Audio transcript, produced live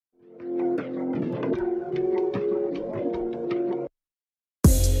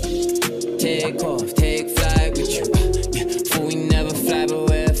take off, take flight with you. For we never fly, but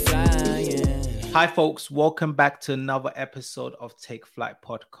we're flying. Hi folks, welcome back to another episode of Take Flight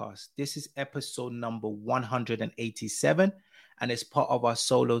Podcast. This is episode number 187 and it's part of our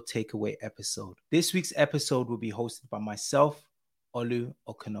solo takeaway episode. This week's episode will be hosted by myself, Olu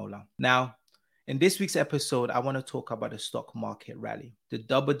Okanola. Now, in this week's episode, I want to talk about the stock market rally, the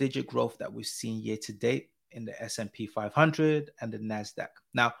double-digit growth that we've seen year to date in the S&P 500 and the NASDAQ.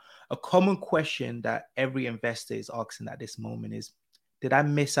 Now, a common question that every investor is asking at this moment is, did I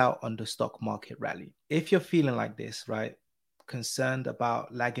miss out on the stock market rally? If you're feeling like this, right, concerned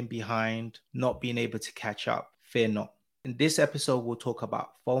about lagging behind, not being able to catch up, fear not. In this episode, we'll talk about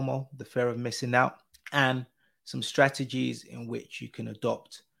FOMO, the fear of missing out, and some strategies in which you can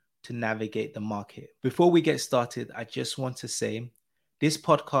adopt to navigate the market. Before we get started, I just want to say this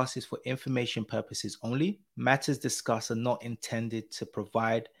podcast is for information purposes only. Matters discussed are not intended to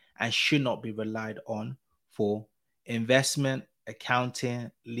provide and should not be relied on for investment, accounting,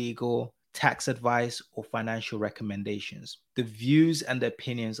 legal, tax advice, or financial recommendations. The views and the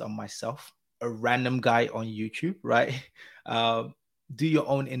opinions of myself, a random guy on YouTube, right? Do your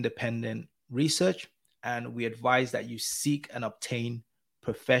own independent research, and we advise that you seek and obtain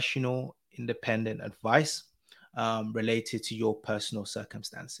professional, independent advice related to your personal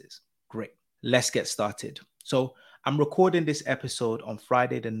circumstances. Great. Let's get started. So I'm recording this episode on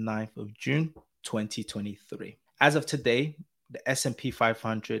Friday, the 9th of June, 2023. As of today, the S&P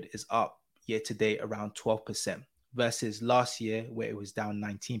 500 is up year to date around 12% versus last year where it was down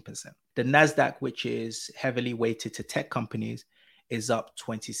 19%. The NASDAQ, which is heavily weighted to tech companies, is up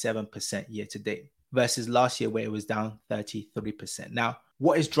 27% year to date versus last year where it was down 33%. Now,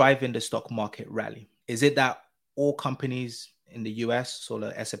 what is driving the stock market rally? Is it that all companies in the US, so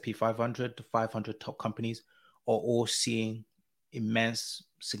the S&P 500, the 500 top companies, are all seeing immense,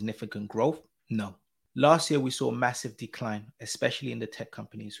 significant growth? No. Last year, we saw a massive decline, especially in the tech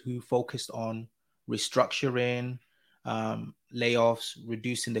companies who focused on restructuring, layoffs,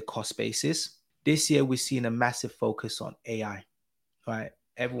 reducing the cost basis. This year, we're seeing a massive focus on AI, right?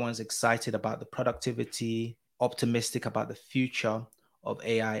 Everyone's excited about the productivity, optimistic about the future of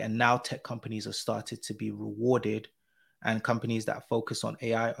AI, and now tech companies are started to be rewarded, and companies that focus on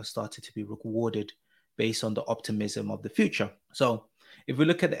AI are started to be rewarded based on the optimism of the future. So if we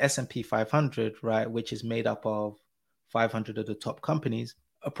look at the S&P 500, right, which is made up of 500 of the top companies,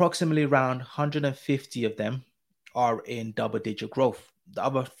 approximately around 150 of them are in double-digit growth. The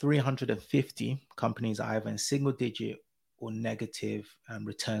other 350 companies are either in single-digit or negative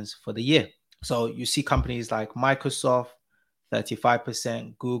returns for the year. So you see companies like Microsoft,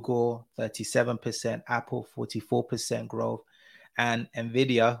 35%, Google, 37%, Apple, 44% growth, and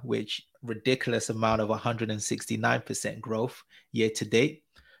NVIDIA, which ridiculous amount of 169% growth year to date.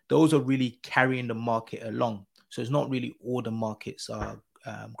 Those are really carrying the market along. So it's not really all the markets are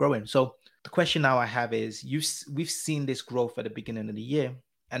growing. So the question now I have is, we've seen this growth at the beginning of the year,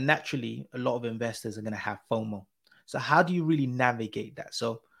 and naturally a lot of investors are going to have FOMO. So how do you really navigate that?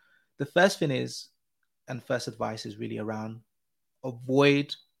 So the first thing is, and first advice is really around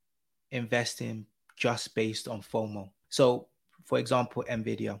avoid investing just based on FOMO. So for example,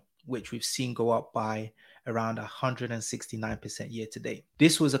 NVIDIA, which we've seen go up by around 169% year to date.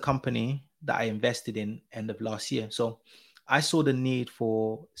 This was a company that I invested in end of last year. So I saw the need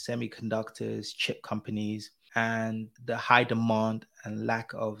for semiconductors, chip companies, and the high demand and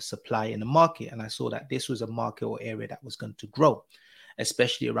lack of supply in the market. And I saw that this was a market or area that was going to grow,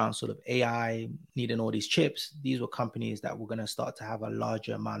 especially around sort of AI, needing all these chips. These were companies that were going to start to have a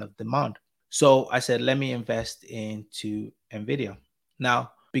larger amount of demand. So I said, let me invest into NVIDIA.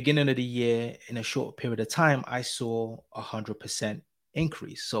 Now, beginning of the year, in a short period of time, I saw 100%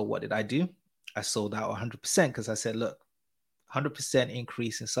 increase. So what did I do? I sold out 100% because I said, look, 100%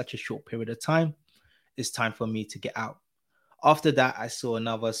 increase in such a short period of time, it's time for me to get out. After that, I saw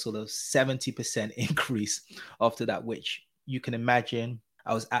another sort of 70% increase after that, which you can imagine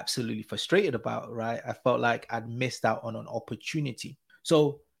I was absolutely frustrated about, right? I felt like I'd missed out on an opportunity.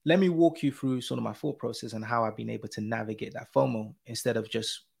 So let me walk you through sort of my thought process and how I've been able to navigate that FOMO instead of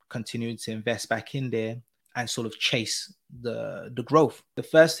just continuing to invest back in there and sort of chase the growth. The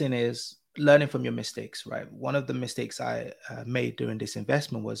first thing is learning from your mistakes, right? One of the mistakes I made during this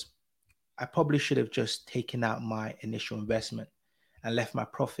investment was I probably should have just taken out my initial investment and left my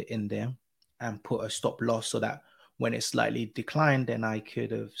profit in there and put a stop loss so that when it slightly declined, then I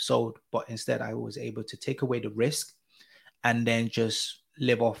could have sold. But instead, I was able to take away the risk and then just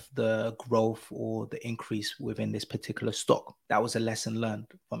live off the growth or the increase within this particular stock. That was a lesson learned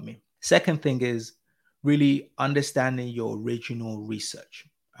from me. Second thing is really understanding your original research.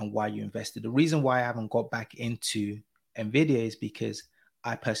 and why you invested. The reason why I haven't got back into Nvidia is because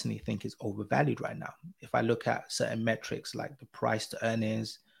I personally think it's overvalued right now. If I look at certain metrics like the price to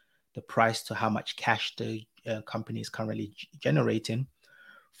earnings, the price to how much cash the company is currently generating,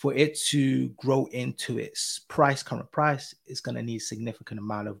 for it to grow into its current price, it's going to need a significant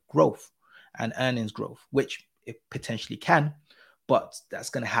amount of growth and earnings growth, which it potentially can, but that's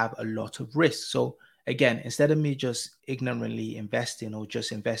going to have a lot of risk. So again, instead of me just ignorantly investing or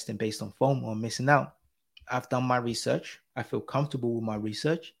just investing based on FOMO or missing out, I've done my research. I feel comfortable with my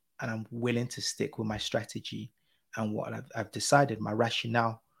research, and I'm willing to stick with my strategy and what I've decided, my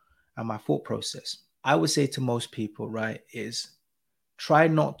rationale and my thought process. I would say to most people, right, is try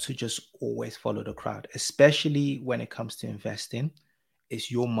not to just always follow the crowd, especially when it comes to investing. It's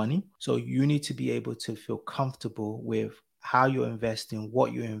your money. So you need to be able to feel comfortable with how you're investing,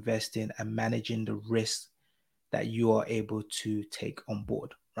 what you're investing, and managing the risk that you are able to take on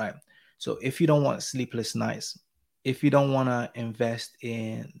board, right? So if you don't want sleepless nights, if you don't want to invest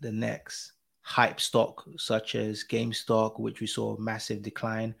in the next hype stock, such as GameStop, which we saw a massive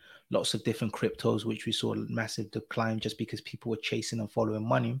decline, lots of different cryptos, which we saw a massive decline just because people were chasing and following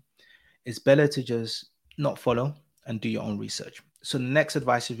money, it's better to just not follow and do your own research. So the next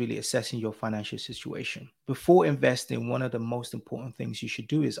advice is really assessing your financial situation. Before investing, one of the most important things you should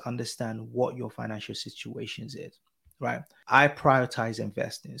do is understand what your financial situation is, right? I prioritize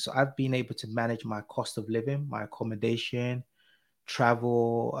investing. So I've been able to manage my cost of living, my accommodation,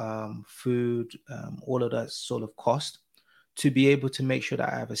 travel, food, all of that sort of cost, to be able to make sure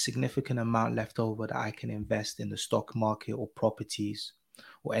that I have a significant amount left over that I can invest in the stock market or properties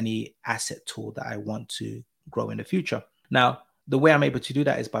or any asset tool that I want to grow in the future. Now, the way I'm able to do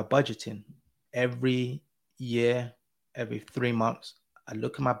that is by budgeting. Every year, every 3 months, I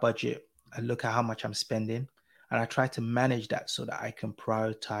look at my budget, I look at how much I'm spending, and I try to manage that so that I can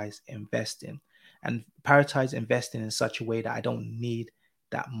prioritize investing in such a way that I don't need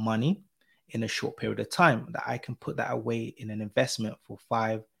that money in a short period of time, that I can put that away in an investment for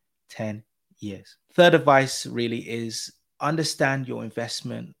 5, 10 years. Third advice really is understand your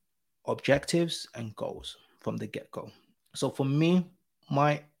investment objectives and goals from the get-go. So for me,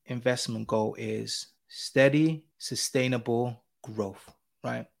 my investment goal is steady, sustainable growth,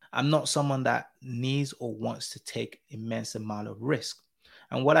 right? I'm not someone that needs or wants to take immense amount of risk.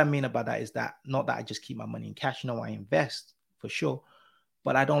 And what I mean about that is that not that I just keep my money in cash. No, I invest for sure,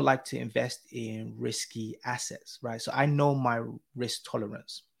 but I don't like to invest in risky assets, right? So I know my risk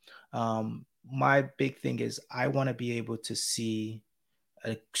tolerance. My big thing is I want to be able to see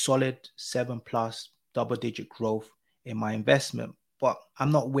a solid 7+ double-digit growth in my investment, but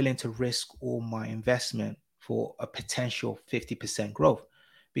I'm not willing to risk all my investment for a potential 50% growth,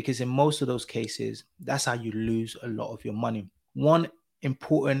 because in most of those cases, that's how you lose a lot of your money. One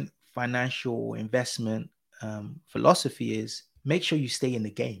important financial investment philosophy is make sure you stay in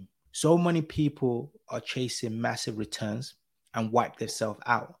the game. So many people are chasing massive returns and wipe themselves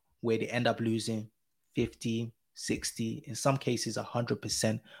out, where they end up losing 50, 60, in some cases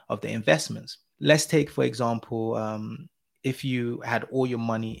 100% of the investments. Let's take, for example, if you had all your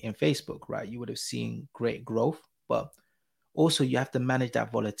money in Facebook, right, you would have seen great growth, but also you have to manage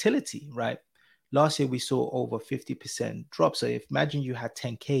that volatility, right? Last year we saw over 50% drop. So if imagine you had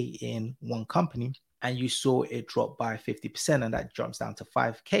 10K in one company and you saw it drop by 50% and that jumps down to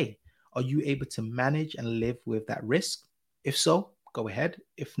 5K, are you able to manage and live with that risk? If so, go ahead.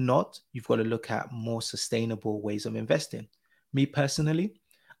 If not, you've got to look at more sustainable ways of investing. Me personally,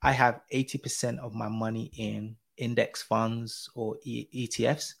 I have 80% of my money in index funds or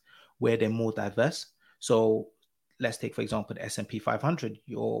ETFs, where they're more diverse. So let's take, for example, the S&P 500.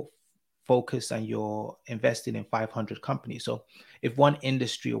 You're focused and you're invested in 500 companies. So if one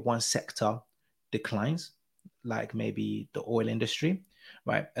industry or one sector declines, like maybe the oil industry,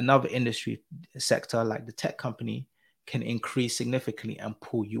 right, another industry sector like the tech company can increase significantly and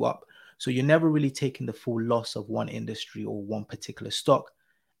pull you up. So you're never really taking the full loss of one industry or one particular stock,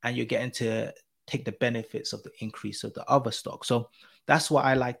 and you're getting to take the benefits of the increase of the other stock. So that's why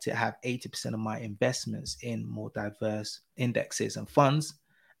I like to have 80% of my investments in more diverse indexes and funds,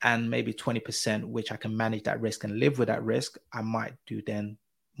 and maybe 20%, which I can manage that risk and live with that risk. I might do then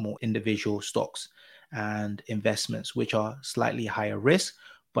more individual stocks and investments, which are slightly higher risk,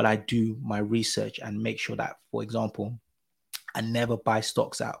 but I do my research and make sure that, for example, I never buy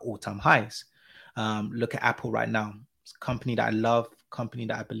stocks at all-time highs. Look at Apple right now. It's a company that I love, company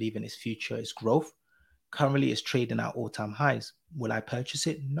that I believe in its future, its growth. Currently, it's trading at all-time highs. Will I purchase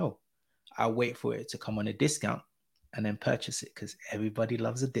it? No. I'll wait for it to come on a discount and then purchase it, because everybody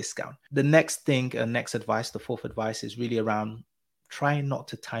loves a discount. The next thing, next advice, the fourth advice, is really around try not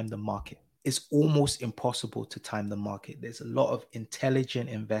to time the market. It's almost impossible to time the market. There's a lot of intelligent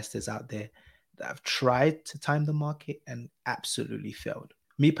investors out there that have tried to time the market and absolutely failed.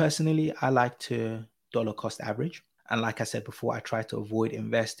 Me personally, I like to dollar cost average. And like I said before, I try to avoid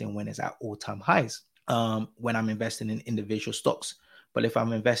investing when it's at all-time highs, when I'm investing in individual stocks. But if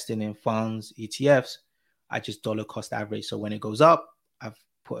I'm investing in funds, ETFs, I just dollar cost average. So when it goes up, I've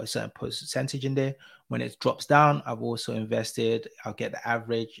put a certain percentage in there. When it drops down, I've also invested. I'll get the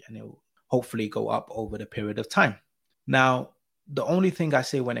average and it will hopefully go up over the period of time. Now, the only thing I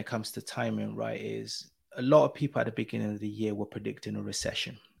say when it comes to timing, right, is a lot of people at the beginning of the year were predicting a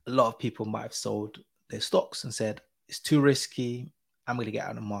recession. A lot of people might have sold their stocks and said, it's too risky, I'm going to get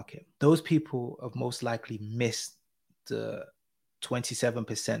out of the market. Those people have most likely missed the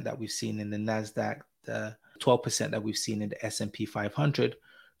 27% that we've seen in the NASDAQ, the 12% that we've seen in the S&P 500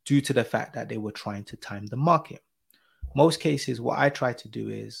 due to the fact that they were trying to time the market. Most cases, what I try to do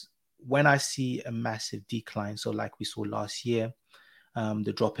is when I see a massive decline, so like we saw last year,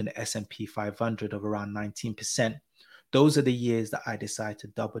 the drop in the S&P 500 of around 19%, those are the years that I decide to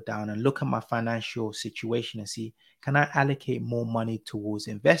double down and look at my financial situation and see, can I allocate more money towards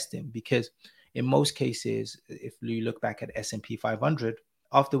investing? Because in most cases, if you look back at S&P 500,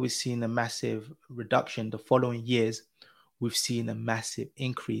 after we've seen a massive reduction, the following years, we've seen a massive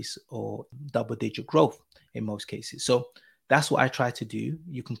increase or double-digit growth in most cases. So that's what I try to do.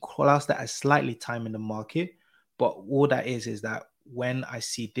 You can class that as slightly time in the market, but all that is that when I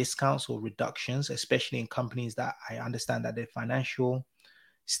see discounts or reductions, especially in companies that I understand that their financial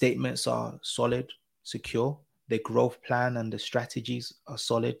statements are solid, secure, their growth plan and the strategies are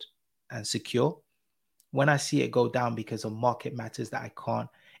solid and secure. When I see it go down because of market matters that I can't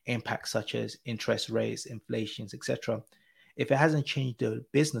impact, such as interest rates, inflations, etc., if it hasn't changed the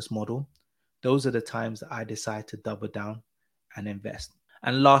business model, those are the times that I decide to double down and invest.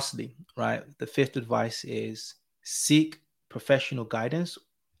 And lastly, right, the fifth advice is seek professional guidance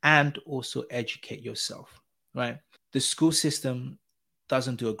and also educate yourself, right? The school system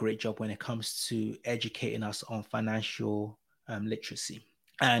doesn't do a great job when it comes to educating us on financial literacy.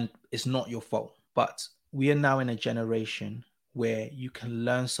 And it's not your fault. But we are now in a generation where you can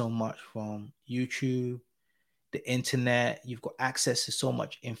learn so much from YouTube, the internet. You've got access to so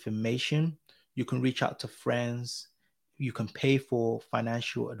much information. You can reach out to friends. You can pay for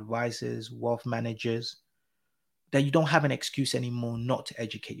financial advisors, wealth managers, that you don't have an excuse anymore not to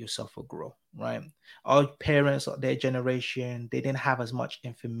educate yourself or grow, right? Our parents, their generation, they didn't have as much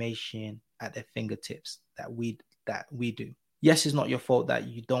information at their fingertips that we do. Yes, it's not your fault that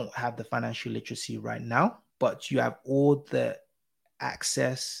you don't have the financial literacy right now, but you have all the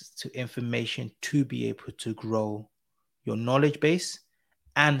access to information to be able to grow your knowledge base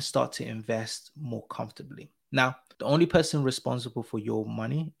and start to invest more comfortably. Now, the only person responsible for your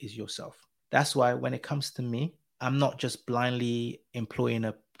money is yourself. That's why when it comes to me, I'm not just blindly employing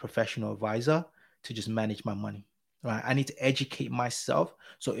a professional advisor to just manage my money, right? I need to educate myself.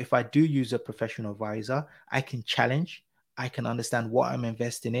 So if I do use a professional advisor, I can challenge, I can understand what I'm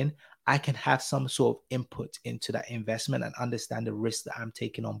investing in. I can have some sort of input into that investment and understand the risk that I'm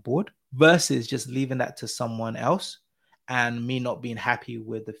taking on board versus just leaving that to someone else and me not being happy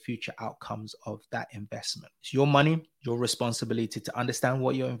with the future outcomes of that investment. It's your money, your responsibility to understand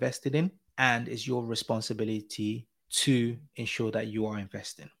what you're invested in, and it's your responsibility to ensure that you are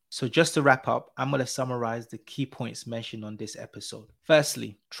investing. So just to wrap up, I'm going to summarize the key points mentioned on this episode.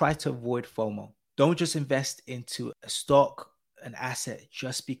 Firstly, try to avoid FOMO. Don't just invest into a stock, an asset,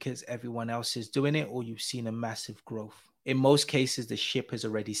 just because everyone else is doing it or you've seen a massive growth. In most cases, the ship has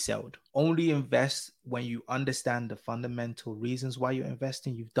already sailed. Only invest when you understand the fundamental reasons why you're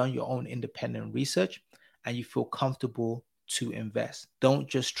investing. You've done your own independent research and you feel comfortable to invest. Don't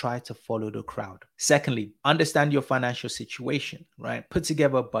just try to follow the crowd. Secondly, understand your financial situation, right? Put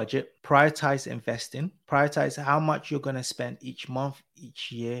together a budget, prioritize investing, prioritize how much you're going to spend each month,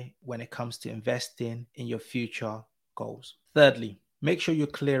 each year when it comes to investing in your future goals. Thirdly, make sure you're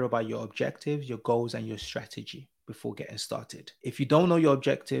clear about your objectives, your goals, and your strategy before getting started. If you don't know your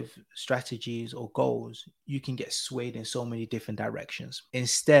objective, strategies, or goals, you can get swayed in so many different directions.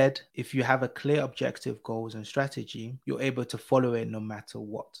 Instead, if you have a clear objective, goals, and strategy, you're able to follow it no matter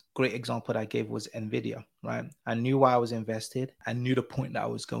what. Great example that I gave was Nvidia, right? I knew why I was invested. I knew the point that I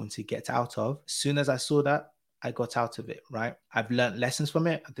was going to get out of. As soon as I saw that, I got out of it, right? I've learned lessons from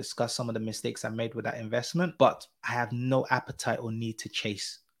it. I discussed some of the mistakes I made with that investment, but I have no appetite or need to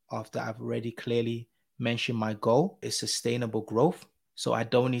chase after I've already clearly mentioned my goal is sustainable growth. So I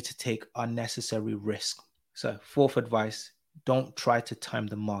don't need to take unnecessary risk. So fourth advice don't try to time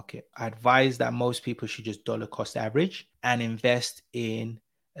the market. I advise that most people should just dollar cost average and invest in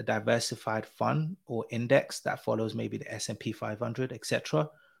a diversified fund or index that follows maybe the S&P 500, etc.,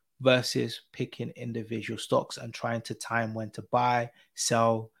 versus picking individual stocks and trying to time when to buy,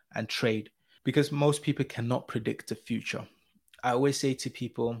 sell, and trade. Because most people cannot predict the future. I always say to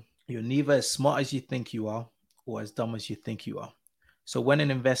people, you're neither as smart as you think you are or as dumb as you think you are. So when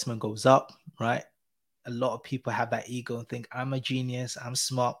an investment goes up, right, a lot of people have that ego and think, I'm a genius, I'm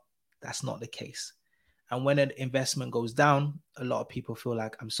smart. That's not the case. And when an investment goes down, a lot of people feel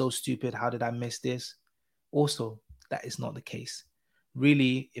like, I'm so stupid. How did I miss this? Also, that is not the case.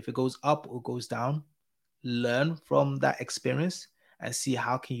 Really, if it goes up or goes down, learn from that experience and see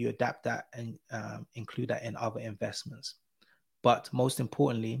how can you adapt that and include that in other investments. But most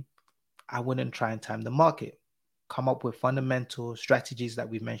importantly, I wouldn't try and time the market. Come up with fundamental strategies that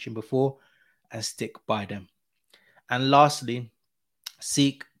we've mentioned before and stick by them. And lastly,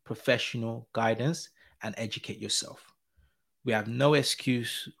 seek professional guidance and educate yourself. We have no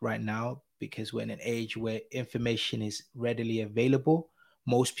excuse right now because we're in an age where information is readily available.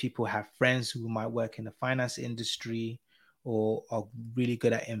 Most people have friends who might work in the finance industry or are really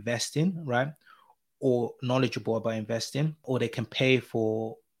good at investing, right? Or knowledgeable about investing, or they can pay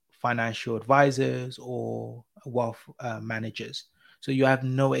for financial advisors or wealth managers. So you have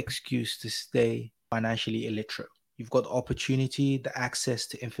no excuse to stay financially illiterate. You've got the opportunity, the access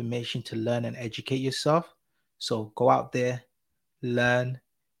to information to learn and educate yourself. So go out there, learn,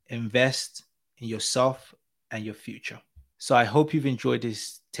 invest in yourself and your future. So I hope you've enjoyed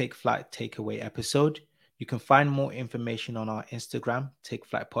this Take Flight Takeaway episode. You can find more information on our Instagram, Take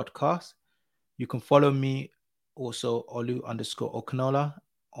Flight Podcast. You can follow me also, Olu_Okanola,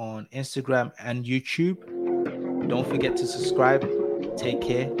 on Instagram and YouTube. Don't forget to subscribe. Take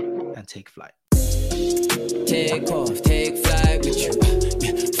care and take flight. Take off, take flight with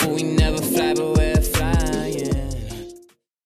you.